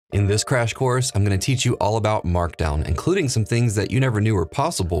In this crash course, I'm going to teach you all about Markdown, including some things that you never knew were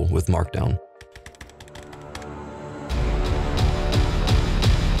possible with Markdown.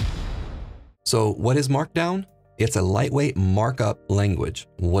 So what is Markdown? It's a lightweight markup language.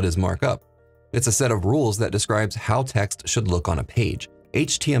 What is markup? It's a set of rules that describes how text should look on a page.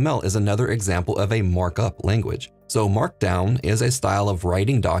 HTML is another example of a markup language. So Markdown is a style of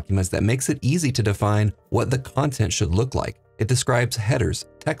writing documents that makes it easy to define what the content should look like. It describes headers,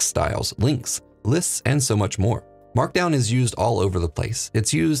 text styles, links, lists, and so much more. Markdown is used all over the place.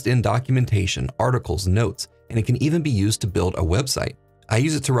 It's used in documentation, articles, notes, and it can even be used to build a website. I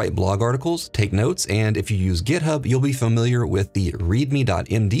use it to write blog articles, take notes, and if you use GitHub, you'll be familiar with the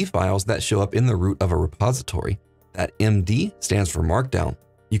README.md files that show up in the root of a repository. That MD stands for Markdown.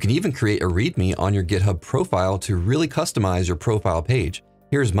 You can even create a README on your GitHub profile to really customize your profile page.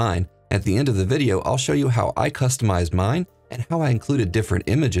 Here's mine. At the end of the video, I'll show you how I customized mine and how I included different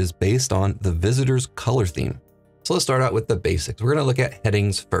images based on the visitor's color theme. So let's start out with the basics. We're going to look at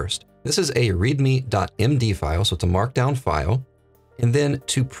headings first. This is a readme.md file, so it's a Markdown file. And then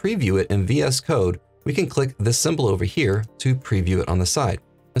to preview it in VS Code, we can click this symbol over here to preview it on the side.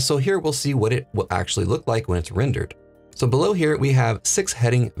 And so here we'll see what it will actually look like when it's rendered. So below here, we have 6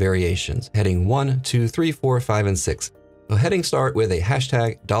 heading variations, heading 1, 2, 3, 4, 5, and 6. So headings start with a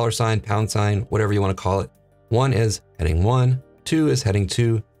hashtag, $, pound sign, whatever you want to call it. 1 is heading 1, 2 is heading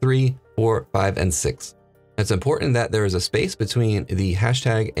 2, 3, 4, 5, and 6. It's important that there is a space between the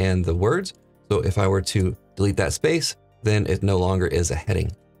hashtag and the words. So if I were to delete that space, then it no longer is a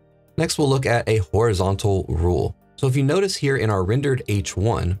heading. Next, we'll look at a horizontal rule. So if you notice here in our rendered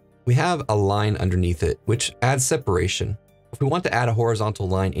H1, we have a line underneath it, which adds separation. If we want to add a horizontal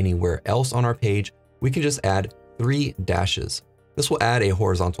line anywhere else on our page, we can just add 3 dashes. This will add a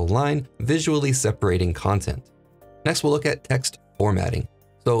horizontal line, visually separating content. Next, we'll look at text formatting.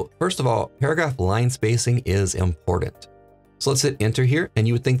 So first of all, paragraph line spacing is important. So let's hit enter here, and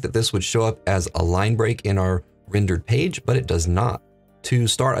you would think that this would show up as a line break in our rendered page, but it does not. To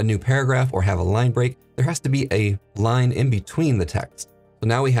start a new paragraph or have a line break, there has to be a line in between the text. So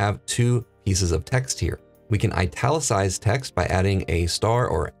now we have 2 pieces of text here. We can italicize text by adding a star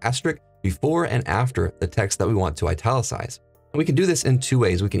or asterisk before and after the text that we want to italicize. And we can do this in 2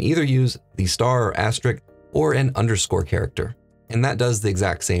 ways. We can either use the star or asterisk or an underscore character, and that does the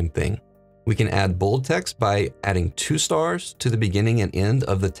exact same thing. We can add bold text by adding 2 stars to the beginning and end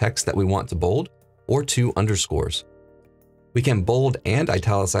of the text that we want to bold, or 2 underscores. We can bold and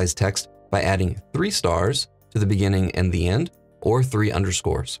italicize text by adding 3 stars to the beginning and the end, or 3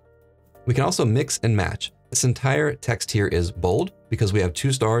 underscores. We can also mix and match. This entire text here is bold because we have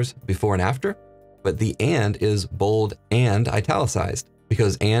 2 stars before and after, but the and is bold and italicized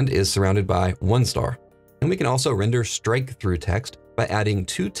because and is surrounded by 1 star. And we can also render strike through text by adding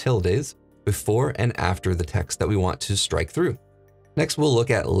 2 tildes before and after the text that we want to strike through. Next, we'll look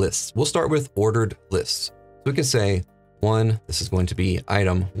at lists. We'll start with ordered lists. So we can say 1, this is going to be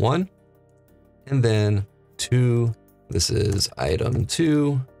item 1, and then 2, this is item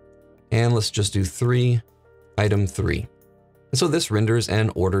 2, and let's just do 3, item 3. And so this renders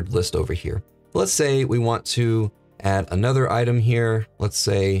an ordered list over here. Let's say we want to add another item here. Let's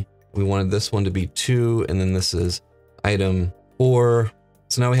say we wanted this one to be 2, and then this is item 4.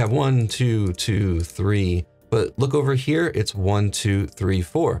 So now we have 1, 2, 2, 3. But look over here, it's 1, 2, 3,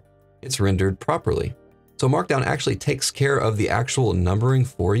 4. It's rendered properly. So Markdown actually takes care of the actual numbering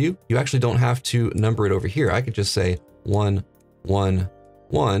for you. You actually don't have to number it over here. I could just say 1, 1,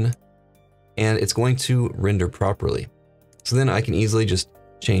 1, and it's going to render properly. So then I can easily just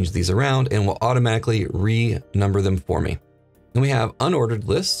change these around and will automatically renumber them for me. Then we have unordered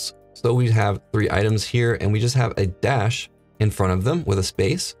lists. So we have 3 items here, and we just have a dash in front of them with a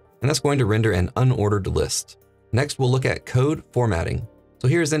space, and that's going to render an unordered list. Next, we'll look at code formatting. So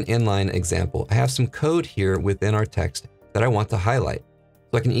here's an inline example. I have some code here within our text that I want to highlight.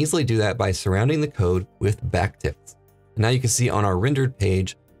 So I can easily do that by surrounding the code with backticks. And now you can see on our rendered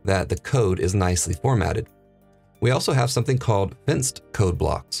page that the code is nicely formatted. We also have something called fenced code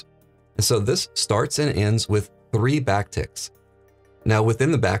blocks. And so this starts and ends with 3 backticks. Now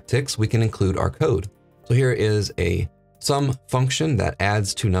within the backticks, we can include our code. So here is a sum function that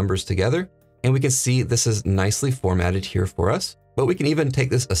adds 2 numbers together. And we can see this is nicely formatted here for us, but we can even take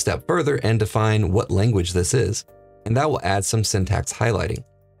this a step further and define what language this is. And that will add some syntax highlighting.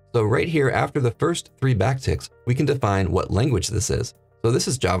 So right here, after the first 3 backticks, we can define what language this is. So this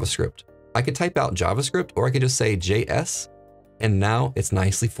is JavaScript. I could type out JavaScript, or I could just say JS, and now it's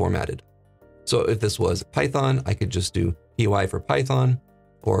nicely formatted. So if this was Python, I could just do PY for Python,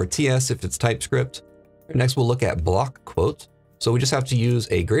 or TS if it's TypeScript. Next, we'll look at block quotes. So we just have to use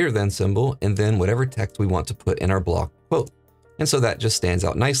a greater than symbol and then whatever text we want to put in our block quote. And so that just stands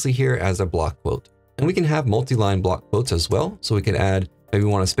out nicely here as a block quote. And we can have multi-line block quotes as well. So we could add, maybe we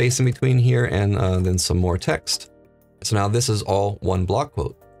want a space in between here and then some more text. So now this is all one block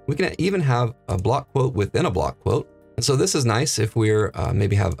quote. We can even have a block quote within a block quote. And so this is nice if we're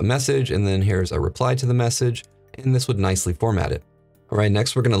maybe have a message and then here's a reply to the message, and this would nicely format it. All right,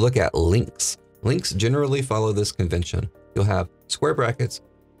 next we're going to look at links. Links generally follow this convention. You'll have square brackets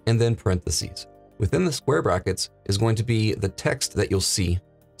and then parentheses. Within the square brackets is going to be the text that you'll see.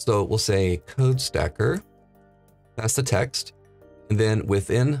 So we'll say code stacker, that's the text. And then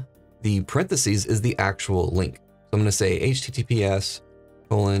within the parentheses is the actual link. So I'm going to say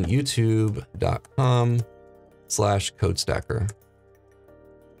https://youtube.com/codestacker.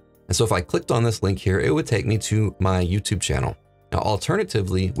 And so if I clicked on this link here, it would take me to my YouTube channel. Now,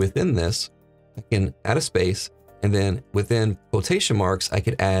 alternatively, within this, I can add a space, and then within quotation marks, I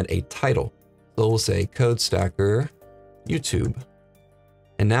could add a title. So we'll say Code Stacker YouTube.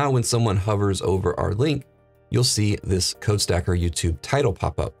 And now when someone hovers over our link, you'll see this Code Stacker YouTube title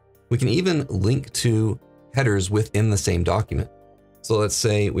pop up. We can even link to headers within the same document. So let's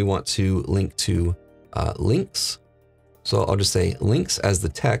say we want to link to links. So I'll just say links as the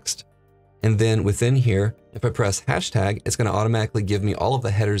text. And then within here, if I press hashtag, it's going to automatically give me all of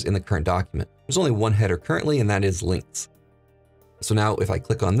the headers in the current document. There's only one header currently, and that is links. So now if I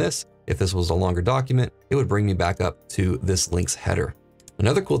click on this, if this was a longer document, it would bring me back up to this links header.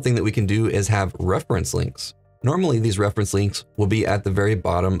 Another cool thing that we can do is have reference links. Normally these reference links will be at the very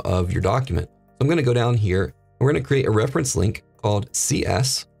bottom of your document. So I'm going to go down here, and we're going to create a reference link called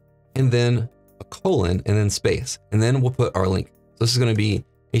CS, and then a colon, and then space. And then we'll put our link. So this is going to be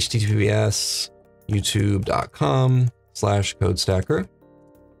https://youtube.com/codestacker.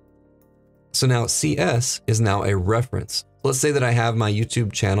 So now CS is now a reference. Let's say that I have my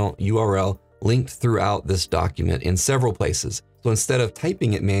YouTube channel URL linked throughout this document in several places. So instead of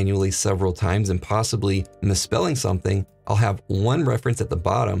typing it manually several times and possibly misspelling something, I'll have one reference at the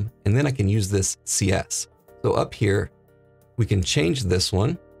bottom, and then I can use this CS. So up here, we can change this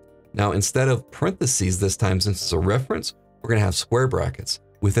one. Now, instead of parentheses this time, since it's a reference, we're going to have square brackets.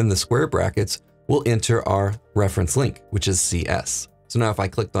 Within the square brackets, we'll enter our reference link, which is CS. So now if I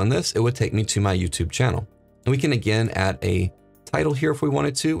clicked on this, it would take me to my YouTube channel. And we can again add a title here if we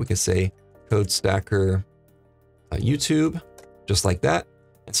wanted to. We could say Code Stacker YouTube, just like that.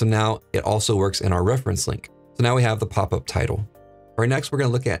 And so now it also works in our reference link. So now we have the pop-up title. All right, next we're going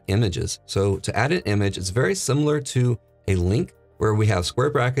to look at images. So to add an image, it's very similar to a link where we have square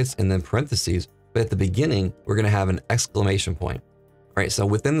brackets and then parentheses. But at the beginning, we're going to have an exclamation point. All right, so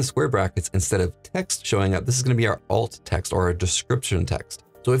within the square brackets, instead of text showing up, this is going to be our alt text or a description text.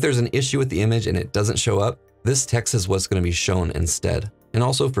 So if there's an issue with the image and it doesn't show up, this text is what's going to be shown instead. And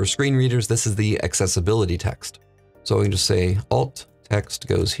also for screen readers, this is the accessibility text. So we can just say alt text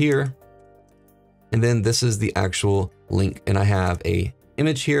goes here. And then this is the actual link. And I have a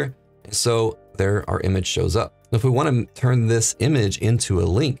image here. So there our image shows up. Now, if we want to turn this image into a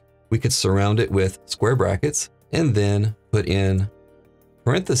link, we could surround it with square brackets and then put in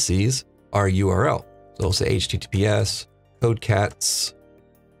parentheses our URL. So we'll say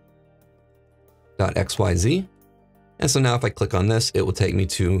https://codecats.xyz. And so now if I click on this, it will take me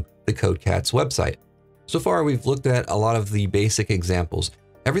to the CodeCats website. So far, we've looked at a lot of the basic examples.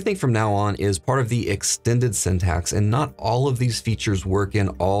 Everything from now on is part of the extended syntax, and not all of these features work in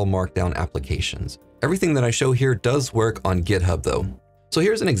all Markdown applications. Everything that I show here does work on GitHub though. So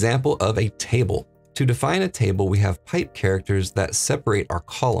here's an example of a table. To define a table, we have pipe characters that separate our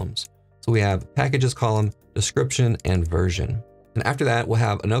columns. So we have packages column, description, and version. And after that, we'll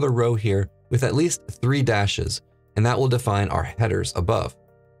have another row here with at least 3 dashes, and that will define our headers above.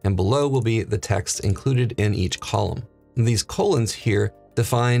 And below will be the text included in each column. And these colons here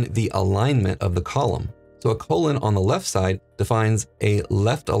define the alignment of the column. So a colon on the left side defines a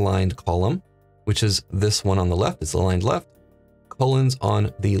left-aligned column, which is this one on the left, it's aligned left. Colons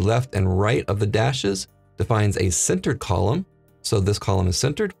on the left and right of the dashes defines a centered column. So this column is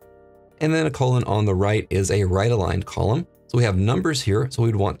centered. And then a colon on the right is a right-aligned column. So we have numbers here, so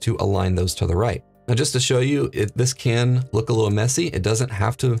we'd want to align those to the right. Now, just to show you, this can look a little messy. It doesn't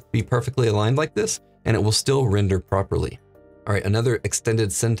have to be perfectly aligned like this, and it will still render properly. All right, another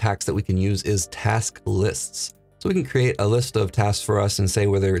extended syntax that we can use is task lists. So we can create a list of tasks for us and say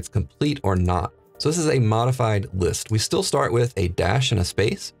whether it's complete or not. So this is a modified list. We still start with a dash and a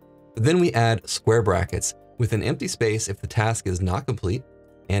space, but then we add square brackets with an empty space if the task is not complete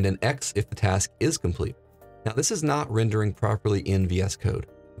and an X if the task is complete. Now, this is not rendering properly in VS Code.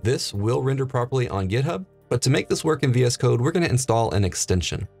 This will render properly on GitHub, But to make this work in VS Code, we're going to install an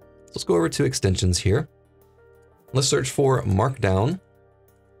extension. So let's go over to extensions here. Let's search for Markdown.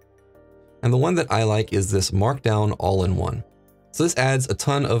 And the one that I like is this Markdown all-in-one. So this adds a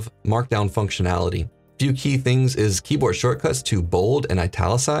ton of Markdown functionality. Few key things is keyboard shortcuts to bold and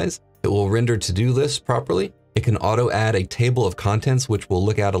italicize. It will render to-do lists properly. It can auto add a table of contents, which we'll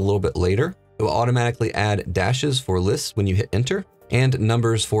look at a little bit later. It will automatically add dashes for lists when you hit enter, and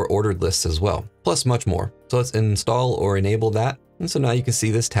numbers for ordered lists as well, plus much more. So let's install or enable that. And so now you can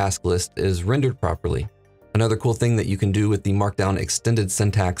see this task list is rendered properly. Another cool thing that you can do with the Markdown extended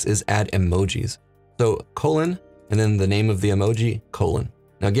syntax is add emojis. So colon, and then the name of the emoji, colon.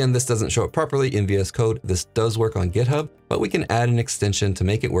 Now again, this doesn't show up properly in VS Code. This does work on GitHub, but we can add an extension to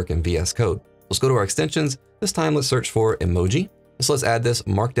make it work in VS Code. Let's go to our extensions. This time, let's search for emoji. So let's add this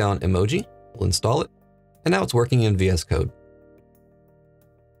Markdown emoji. We'll install it. And now it's working in VS Code.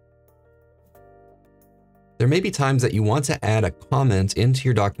 There may be times that you want to add a comment into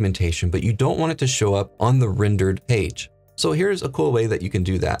your documentation, but you don't want it to show up on the rendered page. So here's a cool way that you can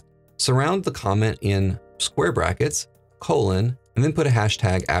do that. Surround the comment in square brackets, colon, and then put a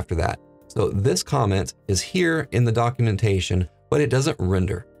hashtag after that. So this comment is here in the documentation, but it doesn't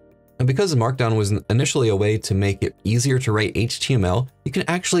render. And because Markdown was initially a way to make it easier to write HTML, you can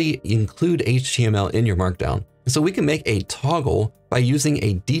actually include HTML in your Markdown. And so we can make a toggle by using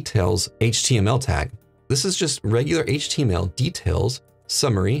a details HTML tag. This is just regular HTML details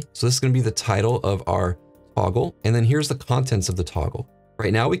summary. So this is going to be the title of our toggle. And then here's the contents of the toggle.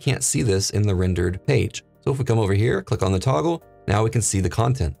 Right now, we can't see this in the rendered page. So if we come over here, click on the toggle, now we can see the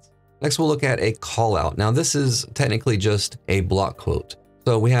contents. Next, we'll look at a callout. Now this is technically just a block quote.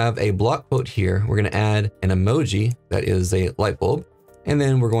 So we have a block quote here. We're going to add an emoji that is a light bulb. And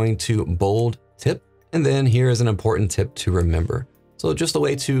then we're going to bold tip. And then here is an important tip to remember. So just a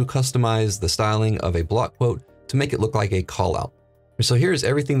way to customize the styling of a block quote to make it look like a callout. So here's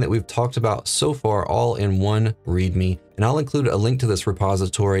everything that we've talked about so far, all in one README, and I'll include a link to this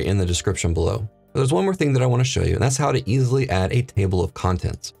repository in the description below. But there's one more thing that I want to show you, and that's how to easily add a table of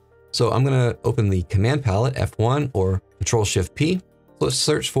contents. So I'm going to open the command palette, F1 or Control-Shift-P. So let's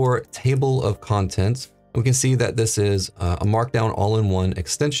search for table of contents. We can see that this is a Markdown all-in-one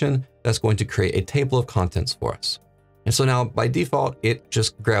extension that's going to create a table of contents for us. And so now by default, it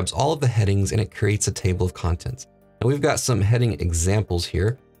just grabs all of the headings and it creates a table of contents. And we've got some heading examples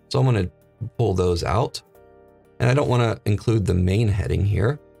here. So I'm going to pull those out. And I don't want to include the main heading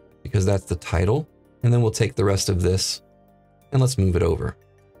here because that's the title. And then we'll take the rest of this and let's move it over.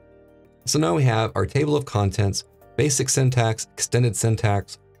 So now we have our table of contents, basic syntax, extended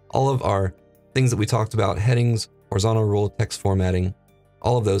syntax, all of our things that we talked about, headings, horizontal rule, text formatting,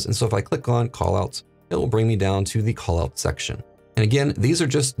 all of those. And so if I click on callouts, it will bring me down to the callout section. And again, these are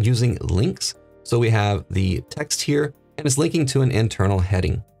just using links. So we have the text here and it's linking to an internal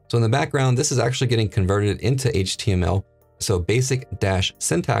heading. So in the background, this is actually getting converted into HTML. So basic dash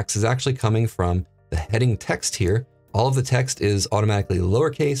syntax is actually coming from the heading text here. All of the text is automatically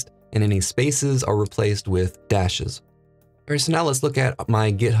lowercase and any spaces are replaced with dashes. All right, so now let's look at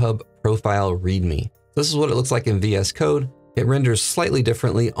my GitHub profile README. This is what it looks like in VS Code. It renders slightly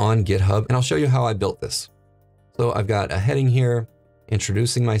differently on GitHub, and I'll show you how I built this. So I've got a heading here,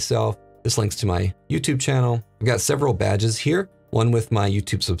 introducing myself. This links to my YouTube channel. I've got several badges here, one with my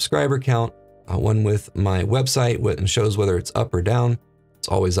YouTube subscriber count, one with my website, and shows whether it's up or down. It's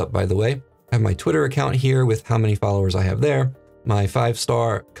always up, by the way. I have my Twitter account here with how many followers I have there, my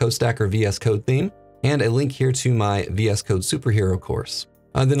 5-star CodeStacker VS Code theme, and a link here to my VS Code Superhero course.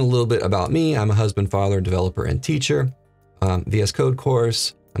 Then a little bit about me. I'm a husband, father, developer, and teacher. VS Code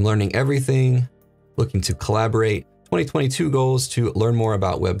course, I'm learning everything, looking to collaborate, 2022 goals to learn more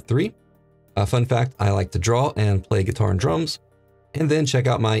about Web3. Fun fact, I like to draw and play guitar and drums, and then check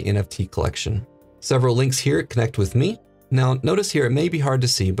out my NFT collection. Several links here, connect with me. Now notice here, it may be hard to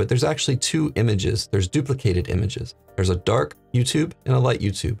see, but there's actually two images. There's duplicated images. There's a dark YouTube and a light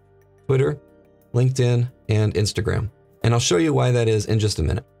YouTube, Twitter, LinkedIn, and Instagram. And I'll show you why that is in just a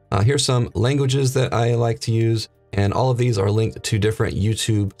minute. Here's some languages that I like to use. And all of these are linked to different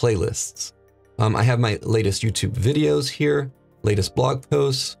YouTube playlists. I have my latest YouTube videos here, latest blog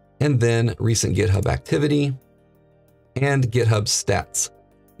posts, and then recent GitHub activity and GitHub stats.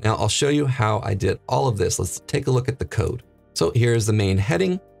 Now I'll show you how I did all of this. Let's take a look at the code. So here's the main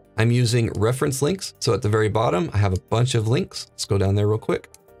heading. I'm using reference links. So at the very bottom, I have a bunch of links. Let's go down there real quick.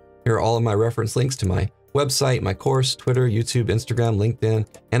 Here are all of my reference links to my website, my course, Twitter, YouTube, Instagram, LinkedIn,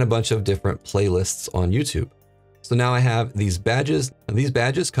 and a bunch of different playlists on YouTube. So now I have these badges, and these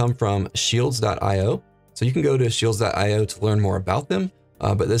badges come from shields.io. So you can go to shields.io to learn more about them.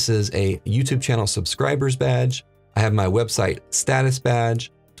 but this is a YouTube channel subscribers badge. I have my website status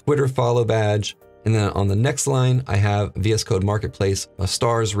badge, Twitter follow badge, and then on the next line, I have VS Code Marketplace, a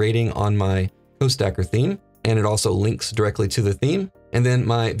stars rating on my CodeStacker theme, and it also links directly to the theme, and then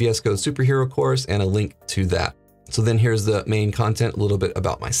my VS Code superhero course and a link to that. So then here's the main content, a little bit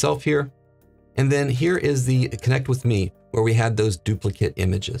about myself here. And then here is the connect with me where we had those duplicate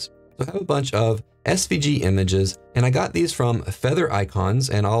images. So I have a bunch of SVG images, and I got these from Feather Icons,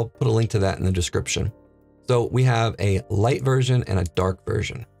 and I'll put a link to that in the description. So we have a light version and a dark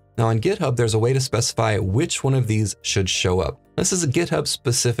version. Now on GitHub, there's a way to specify which one of these should show up. This is a GitHub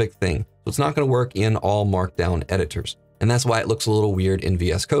specific thing, so it's not going to work in all Markdown editors. And that's why it looks a little weird in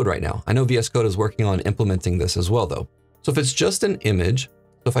VS Code right now. I know VS Code is working on implementing this as well though. So if it's just an image,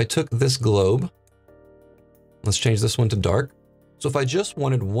 so if I took this globe, let's change this one to dark. So if I just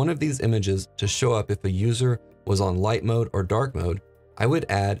wanted one of these images to show up if a user was on light mode or dark mode, I would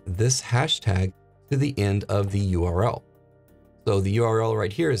add this hashtag to the end of the URL. So the URL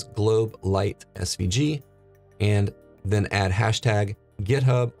right here is globe light SVG, and then add hashtag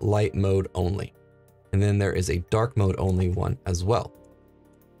GitHub light mode only. And then there is a dark mode only one as well.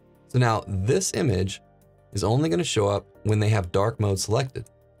 So now this image is only going to show up when they have dark mode selected.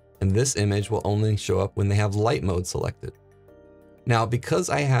 And this image will only show up when they have light mode selected. Now, because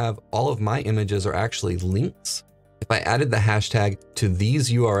I have all of my images are actually links, if I added the hashtag to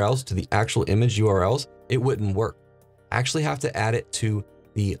these URLs, to the actual image URLs, it wouldn't work. I actually have to add it to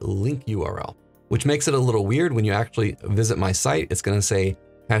the link URL, which makes it a little weird. When you actually visit my site, it's going to say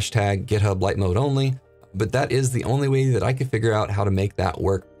hashtag GitHub light mode only, but that is the only way that I could figure out how to make that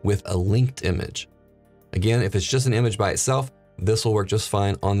work with a linked image. Again, if it's just an image by itself, this will work just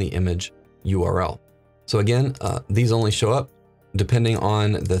fine on the image URL. So again, these only show up depending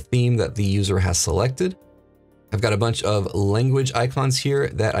on the theme that the user has selected. I've got a bunch of language icons here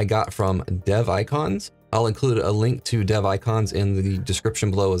that I got from Dev Icons. I'll include a link to Dev Icons in the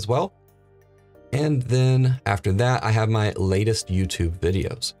description below as well. And then after that, I have my latest YouTube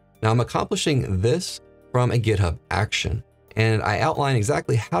videos. Now I'm accomplishing this from a GitHub action, and I outline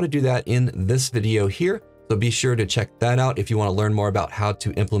exactly how to do that in this video here. So be sure to check that out if you want to learn more about how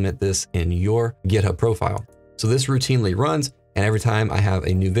to implement this in your GitHub profile. So this routinely runs, and every time I have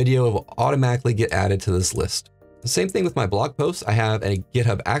a new video, it will automatically get added to this list. The same thing with my blog posts. I have a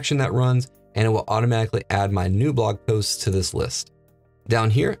GitHub action that runs, and it will automatically add my new blog posts to this list. Down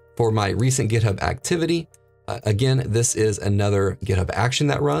here for my recent GitHub activity, again, this is another GitHub action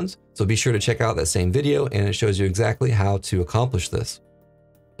that runs. So be sure to check out that same video, and it shows you exactly how to accomplish this.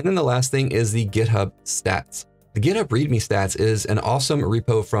 And then the last thing is the GitHub stats. The GitHub README stats is an awesome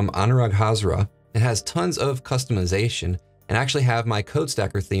repo from Anurag Hazra. It has tons of customization, and I actually have my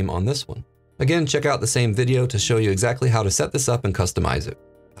CodeStacker theme on this one. Again, check out the same video to show you exactly how to set this up and customize it.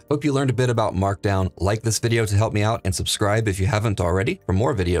 I hope you learned a bit about Markdown. Like this video to help me out, and subscribe if you haven't already for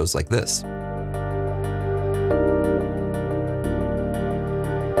more videos like this.